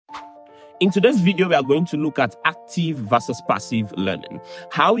In today's video, we are going to look at active versus passive learning.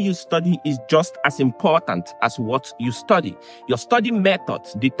 How you study is just as important as what you study. Your study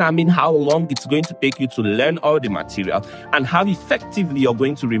methods determine how long it's going to take you to learn all the material and how effectively you're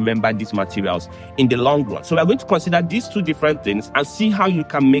going to remember these materials in the long run. So we're going to consider these two different things and see how you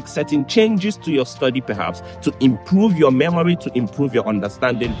can make certain changes to your study perhaps to improve your memory, to improve your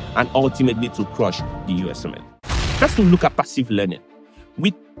understanding, and ultimately to crush the USMLE. First, we'll look at passive learning.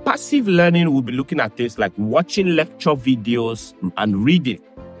 With passive learning, we'll be looking at things like watching lecture videos and reading.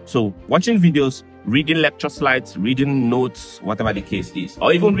 So watching videos, reading lecture slides, reading notes, whatever the case is,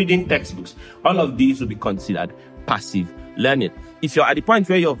 or even reading textbooks. All of these will be considered passive learning. If you're at the point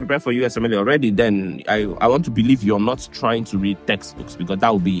where you're prepared for USMLE already, then I want to believe you're not trying to read textbooks because that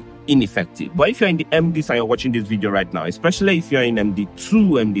will be ineffective. But if you're in the MDs and you're watching this video right now, especially if you're in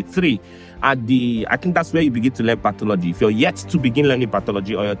MD2, MD3, I think that's where you begin to learn pathology. If you're yet to begin learning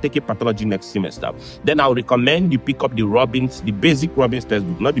pathology or you're taking pathology next semester, then I would recommend you pick up the Robbins, the basic Robbins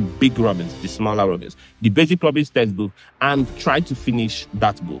textbook, not the big Robbins, the smaller Robbins, the basic Robbins textbook, and try to finish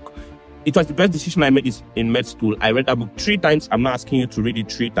that book. It was the best decision I made in med school. I read that book 3 times. I'm not asking you to read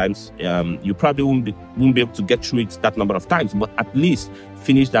it 3 times. You probably won't be able to get through it that number of times, but at least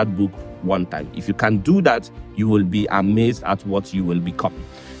finish that book 1 time. If you can do that, you will be amazed at what you will become.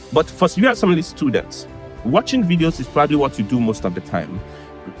 But for USMLE students, watching videos is probably what you do most of the time.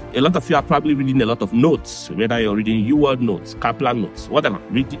 A lot of you are probably reading a lot of notes, whether you're reading U-word notes, Kaplan notes, whatever,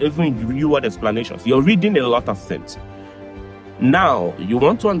 even U-word explanations. You're reading a lot of things. Now, you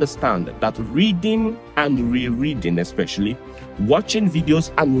want to understand that reading and rereading, especially, watching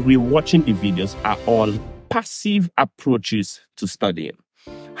videos and rewatching the videos are all passive approaches to studying.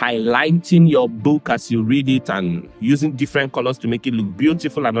 Highlighting your book as you read it and using different colors to make it look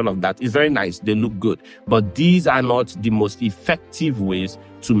beautiful and all of that is very nice. They look good. But these are not the most effective ways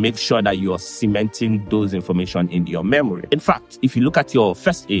to make sure that you are cementing those information in your memory. In fact, if you look at your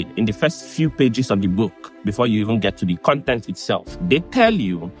first aid, in the first few pages of the book, before you even get to the content itself, they tell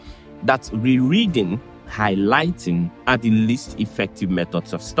you that rereading, highlighting are the least effective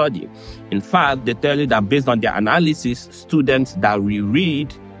methods of study. In fact, they tell you that based on their analysis, students that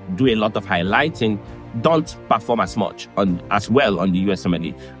reread, do a lot of highlighting, don't perform as well on the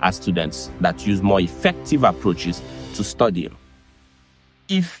USMLE as students that use more effective approaches to studying.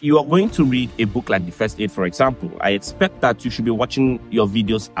 If you are going to read a book like the first aid, for example, I expect that you should be watching your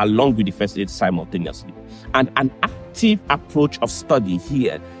videos along with the first aid simultaneously. And an active approach of study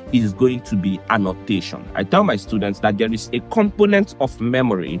here is going to be annotation. I tell my students that there is a component of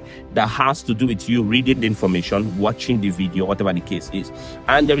memory that has to do with you reading the information, watching the video, whatever the case is.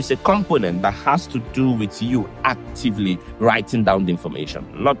 And there is a component that has to do with you actively writing down the information,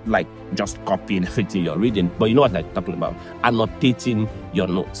 not like just copying everything you're reading, but you know what I'm talking about, annotating your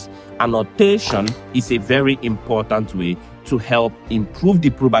notes. Annotation is a very important way to help improve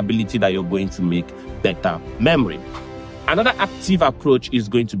the probability that you're going to make better memory. Another active approach is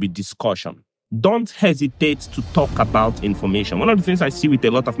going to be discussion. Don't hesitate to talk about information. One of the things I see with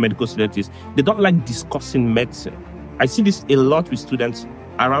a lot of medical students is they don't like discussing medicine. I see this a lot with students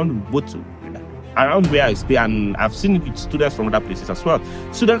around where I stay, and I've seen it with students from other places as well.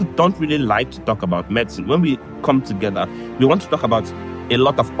 Students don't really like to talk about medicine. When we come together, we want to talk about a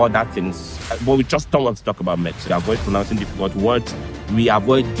lot of other things, but we just don't want to talk about medicine. We avoid pronouncing difficult words. We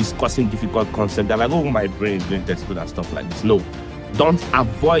avoid discussing difficult concepts. They're like, oh, my brain is doing textbook and stuff like this. No, don't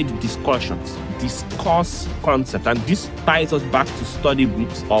avoid discussions. Discuss concepts. And this ties us back to study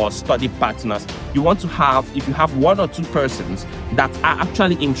groups or study partners. You want to have, if you have 1 or 2 persons that are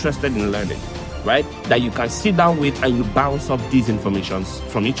actually interested in learning, right, that you can sit down with and you bounce off these informations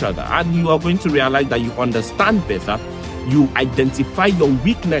from each other. And you are going to realize that you understand better. You identify your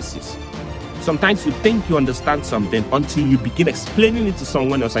weaknesses. Sometimes you think you understand something until you begin explaining it to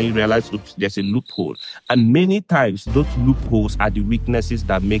someone else and you realize, oops, there's a loophole. And many times those loopholes are the weaknesses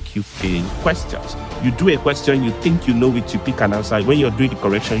that make you fail questions. You do a question, you think you know it, you pick an answer. When you're doing the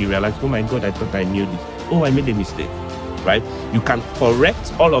correction, you realize, oh my God, I thought I knew this. Oh, I made a mistake, right? You can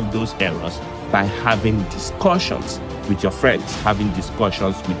correct all of those errors by having discussions with your friends, having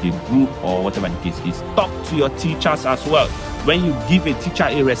discussions with the group or whatever the case is. Talk to your teachers as well. When you give a teacher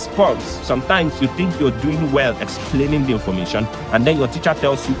a response, sometimes you think you're doing well explaining the information, and then your teacher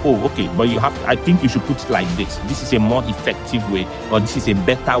tells you, oh, okay, but I think you should put it like this. This is a more effective way, or this is a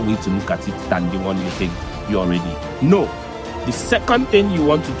better way to look at it than the one you think you already know. The second thing you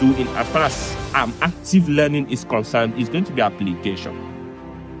want to do as far as active learning is concerned is going to be application.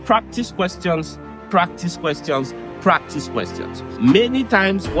 Practice questions, practice questions. Many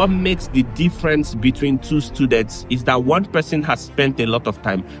times what makes the difference between two students is that one person has spent a lot of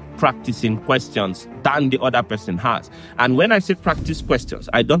time practicing questions than the other person has. And when I say practice questions,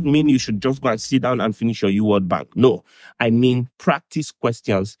 I don't mean you should just go and sit down and finish your U-Word bank. No, I mean practice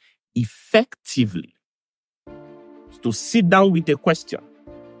questions effectively. To sit down with a question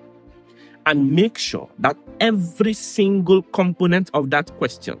and make sure that every single component of that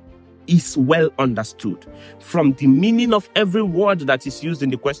question is well understood, from the meaning of every word that is used in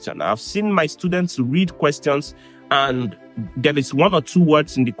the question. I've seen my students read questions and there is one or two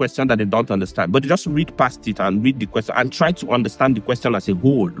words in the question that they don't understand, but they just read past it and read the question and try to understand the question as a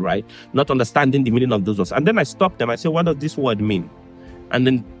whole, right? Not understanding the meaning of those words. And then I stop them. I say, what does this word mean? And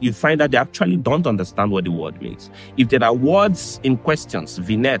then you find that they actually don't understand what the word means. If there are words in questions,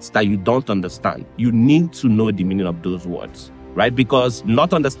 vignettes that you don't understand, you need to know the meaning of those words, right? Because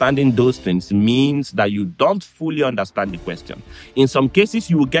not understanding those things means that you don't fully understand the question. In some cases,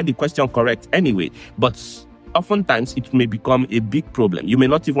 you will get the question correct anyway, but oftentimes it may become a big problem. You may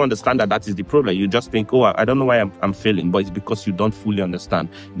not even understand that that is the problem. You just think, oh, I don't know why I'm failing, but it's because you don't fully understand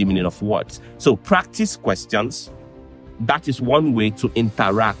the meaning of words. So practice questions. That is one way to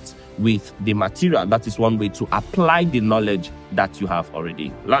interact with the material. That is one way to apply the knowledge that you have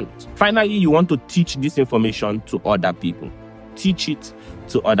already learned. Finally, you want to teach this information to other people. Teach it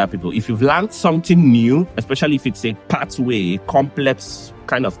to other people. If you've learned something new, especially if it's a pathway, a complex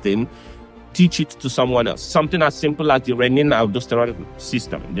kind of thing, teach it to someone else. Something as simple as the renin-aldosterone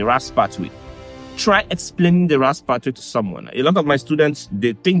system, the RAS pathway. Try explaining the RAS pathway to someone. A lot of my students,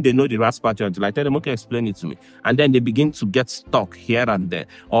 they think they know the RAS pathway until I tell them, okay, explain it to me. And then they begin to get stuck here and there.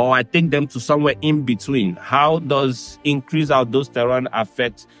 Or I take them to somewhere in between. How does increased aldosterone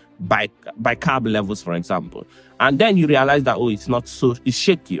affect bicarb levels, for example? And then you realize that, oh, it's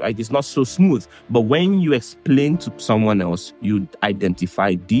shaky, right? It's not so smooth. But when you explain to someone else, you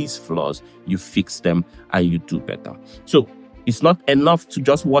identify these flaws, you fix them, and you do better. So it's not enough to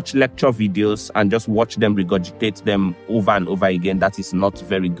just watch lecture videos and just watch them, regurgitate them over and over again. That is not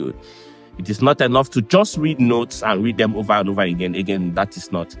very good. It is not enough to just read notes and read them over and over again. Again, that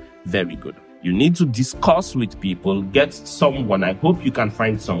is not very good. You need to discuss with people. Get someone. I hope you can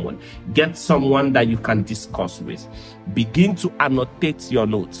find someone. Get someone that you can discuss with. Begin to annotate your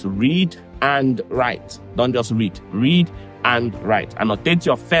notes. Read and write. Don't just read. Read and write. Annotate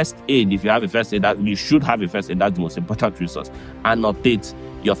your first aid. If you have a first aid, you should have a first aid. That's the most important resource. Annotate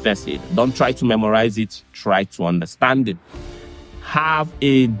your first aid. Don't try to memorize it. Try to understand it. Have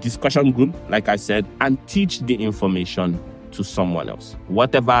a discussion group, like I said, and teach the information to someone else.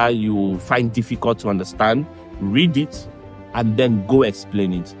 Whatever you find difficult to understand, read it and then go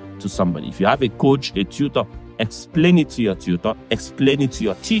explain it to somebody. If you have a coach, a tutor, explain it to your tutor, explain it to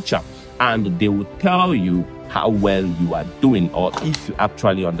your teacher, and they will tell you how well you are doing, or if you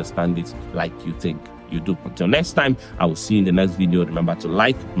actually understand it like you think you do. Until next time, I will see you in the next video. Remember to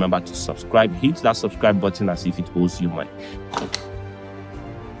like, remember to subscribe, hit that subscribe button as if it owes you money.